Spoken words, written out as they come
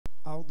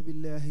أعوذ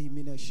بالله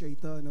من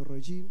الشيطان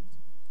الرجيم.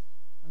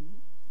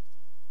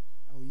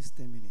 I'll use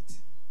 10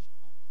 minutes.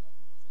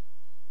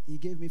 He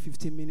gave me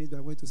 15 minutes, but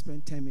I'm going to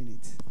spend 10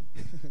 minutes.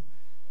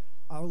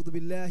 أعوذ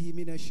بالله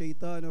من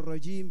الشيطان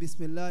الرجيم.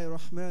 بسم الله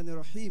الرحمن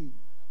الرحيم.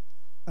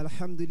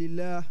 الحمد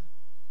لله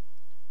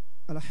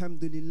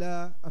الحمد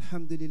لله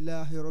الحمد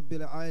لله رب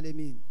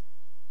العالمين.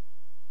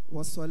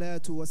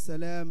 والصلاة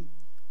والسلام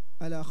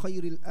على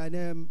خير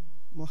الأنام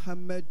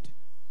محمد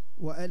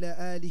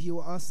وعلى آله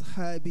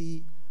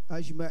وأصحابه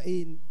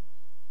أجمعين.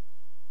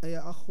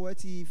 يا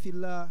أخوتي في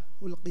الله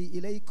ألقي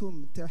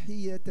إليكم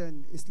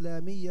تحية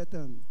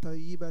إسلامية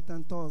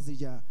طيبة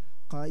طازجة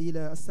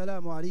قائلة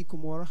السلام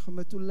عليكم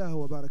ورحمة الله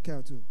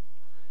وبركاته.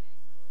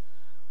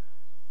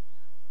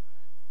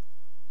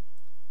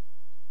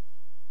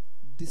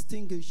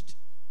 Distinguished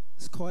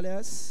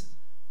scholars,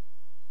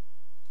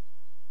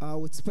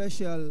 with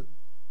special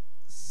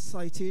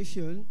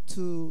citation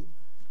to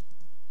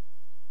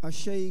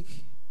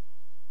Sheikh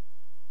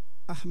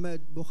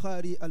Ahmad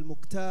Bukhari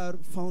Al-Mukhtar,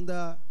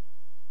 founder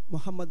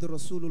Muhammad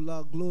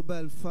Rosulullah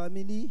Global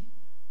Family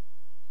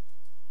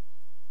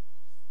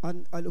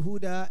and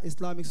Al-Huda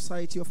Islamic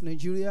Society of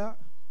Nigeria,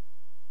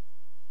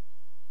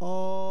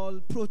 all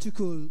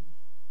protocol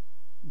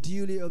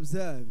duly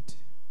observed.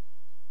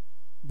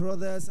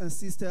 Brothers and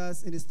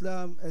sisters in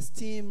Islam,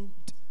 esteemed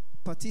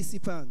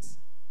participants,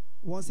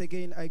 once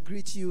again I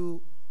greet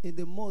you in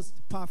the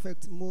most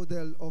perfect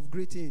model of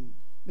greeting.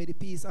 May the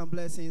peace and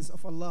blessings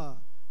of Allah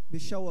be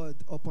showered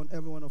upon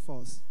every one of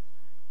us.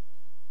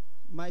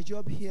 My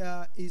job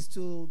here is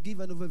to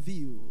give an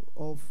overview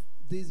of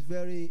this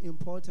very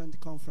important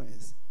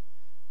conference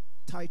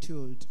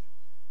titled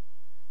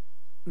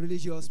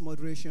Religious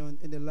Moderation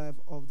in the Life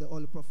of the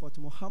Holy Prophet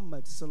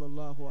Muhammad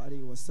sallallahu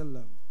alaihi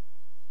wasallam.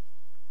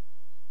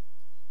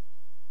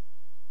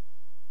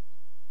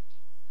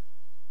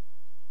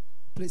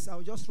 Please,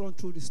 I'll just run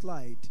through the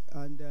slide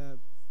and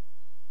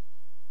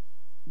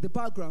the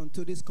background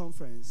to this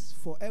conference.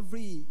 For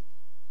every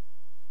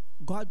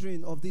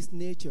gathering of this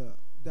nature,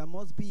 there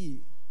must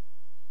be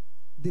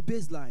the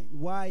baseline.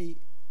 Why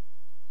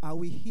are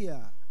we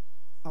here?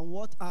 And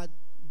what are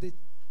the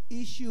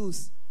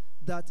issues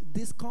that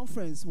this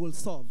conference will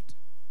solve?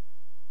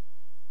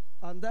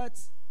 And that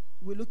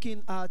we're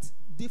looking at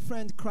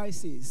different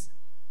crises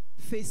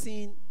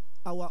facing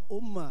our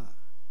ummah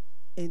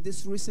in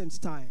this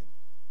recent time.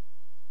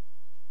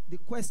 The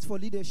quest for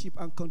leadership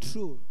and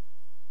control,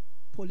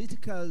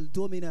 political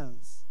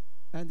dominance,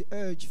 and the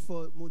urge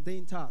for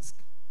mundane tasks,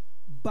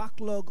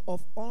 backlog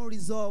of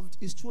unresolved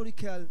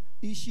historical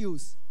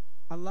issues,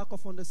 and lack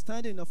of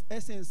understanding of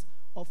essence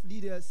of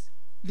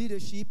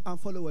leadership and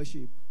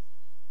followership.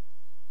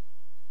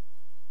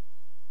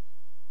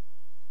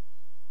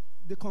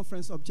 The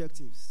conference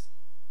objectives,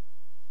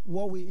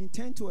 what we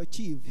intend to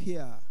achieve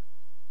here,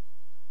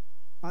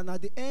 and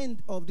at the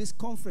end of this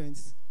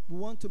conference, we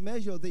want to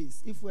measure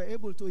this. If we're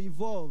able to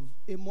evolve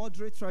a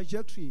moderate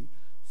trajectory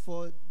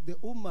for the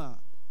Ummah,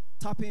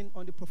 tapping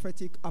on the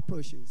prophetic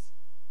approaches,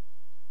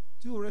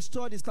 to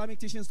restore the Islamic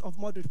teachings of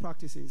moderate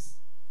practices,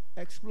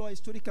 explore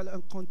historical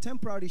and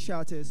contemporary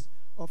charters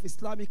of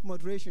Islamic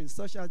moderation,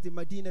 such as the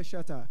Medina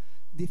Charter,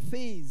 the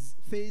Fez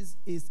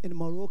is in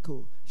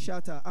Morocco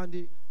Charter, and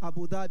the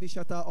Abu Dhabi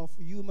Charter of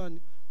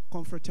Human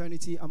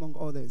Confraternity, among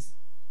others.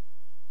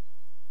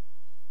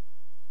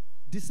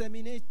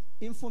 Disseminate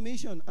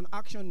information and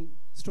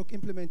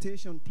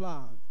action/implementation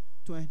plan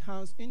to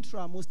enhance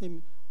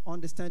intra-Muslim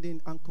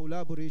understanding and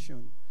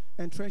collaboration,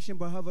 entrenching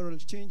behavioral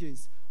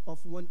changes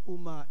of one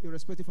ummah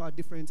irrespective of our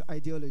different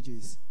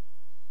ideologies.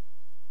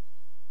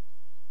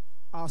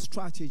 Our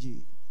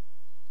strategy.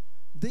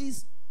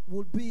 This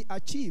would be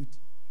achieved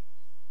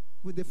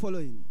with the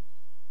following.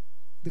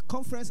 The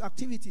conference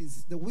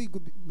activities that we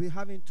could be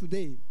having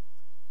today.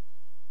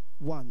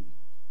 One,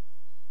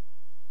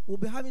 we'll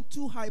be having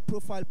two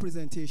high-profile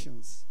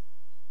presentations.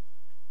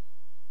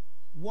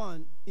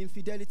 One,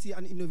 infidelity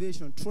and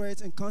innovation,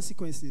 threats and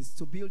consequences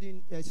to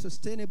building a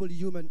sustainable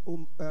human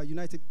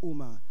united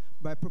ummah,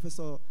 by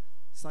Professor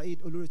Said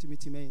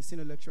Oluretimitime,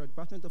 Senior Lecturer,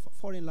 Department of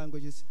Foreign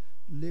Languages,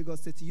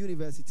 Lagos State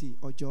University,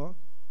 Ojo,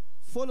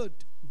 followed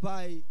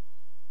by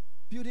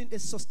building a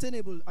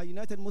sustainable and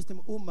united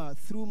Muslim ummah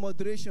through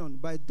moderation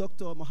by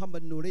Dr.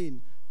 Muhammad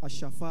Nourain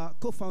Ashafa,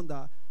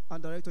 co-founder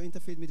and Director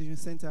Interfaith Mediation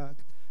Center,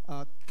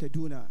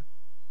 Kaduna.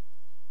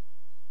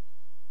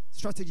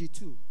 Strategy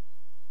 2.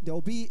 There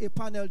will be a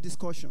panel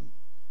discussion.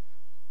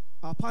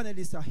 Our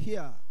panelists are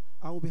here,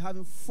 and we'll be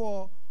having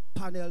 4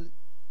 panel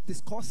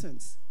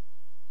discussants.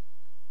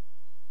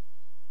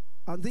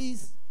 And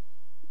these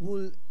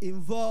will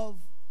involve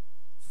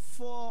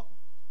 4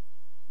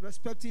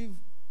 respectable,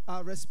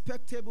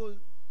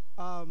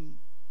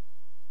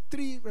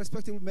 3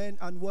 respectable men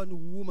and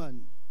 1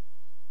 woman.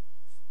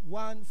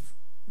 One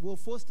will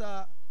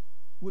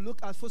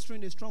look at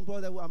fostering a strong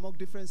brotherhood among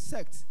different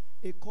sects,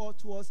 a call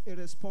towards a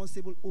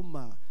responsible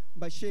ummah,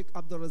 by Sheikh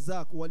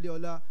Abdulrazak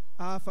Waliullah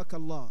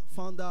Afakallah,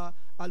 founder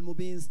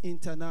Al-Mubin's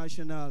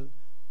International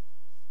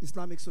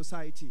Islamic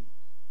Society.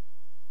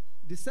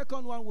 The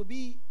second one will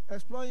be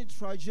exploring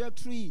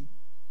trajectory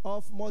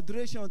of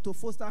moderation to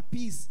foster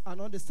peace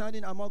and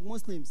understanding among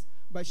Muslims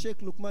by Sheikh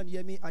Luqman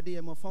Yemi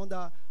Adeyemo,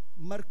 founder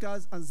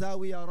Markaz and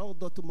Zawiya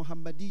Rawdat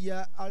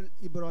Muhammadiyya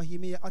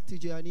Al-Ibrahimiyya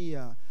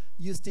At-Tijaniyya,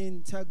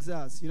 Houston,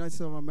 Texas, United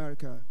States of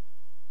America.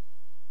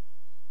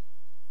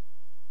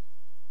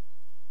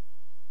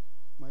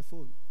 My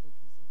phone.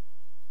 Okay, sorry.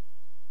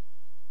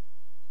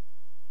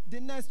 The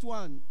next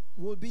one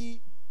will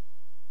be,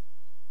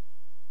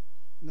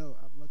 no,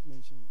 I've not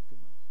mentioned. Come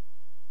on.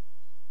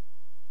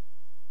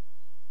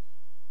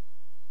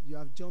 You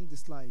have jumped the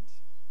slide.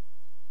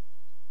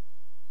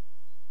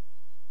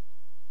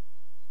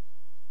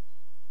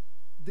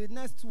 The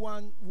next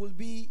one will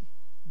be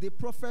the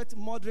Prophet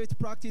moderate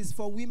practice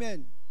for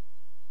women.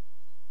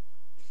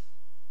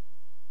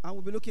 And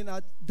we'll be looking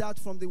at that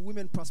from the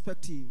women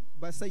perspective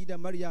by Sayyida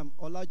Maryam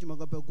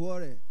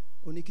Olajumagabegore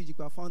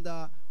Onikijikwa,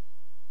 founder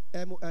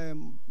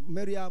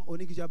Maryam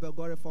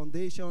Onikijabegore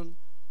Foundation.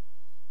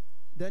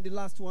 Then the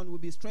last one will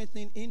be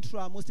strengthening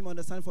intra-Muslim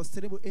understanding for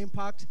sustainable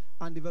impact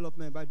and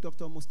development by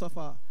Dr.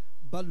 Mustafa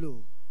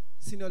Ballo,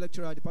 senior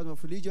lecturer at Department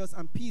of Religious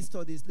and Peace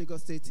Studies,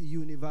 Lagos State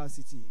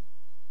University.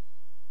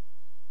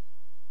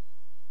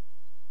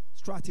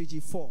 Strategy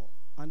 4,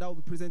 and that will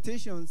be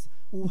presentations.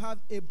 We'll have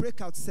a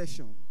breakout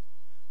session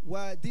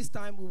where this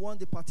time we want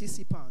the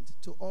participant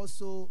to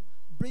also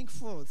bring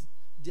forth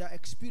their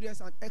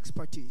experience and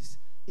expertise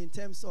in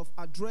terms of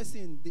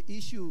addressing the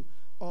issue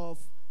of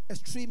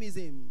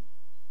extremism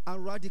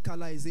and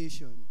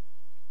radicalization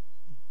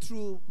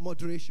through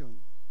moderation.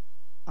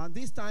 And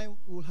this time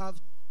we'll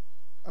have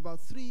about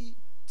 3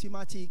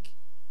 thematic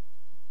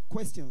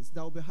questions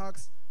that will be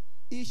asked.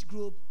 Each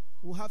group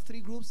will have 3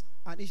 groups,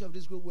 and each of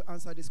these groups will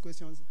answer these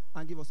questions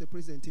and give us a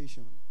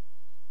presentation.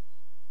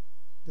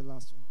 The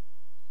last one.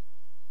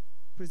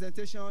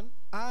 Presentation,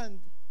 and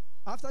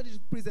after this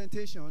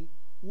presentation,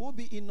 we'll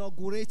be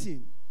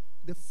inaugurating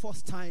the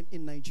first time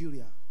in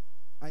Nigeria.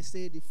 I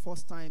say the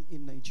first time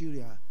in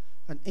Nigeria,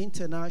 an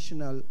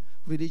international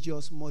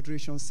religious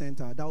moderation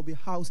center that will be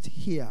housed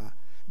here.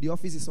 The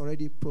office is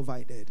already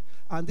provided.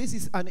 And this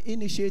is an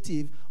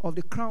initiative of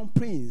the Crown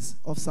Prince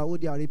of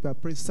Saudi Arabia,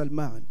 Prince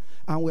Salman.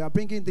 And we are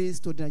bringing this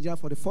to Nigeria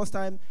for the first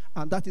time,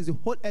 and that is the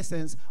whole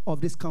essence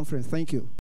of this conference. Thank you.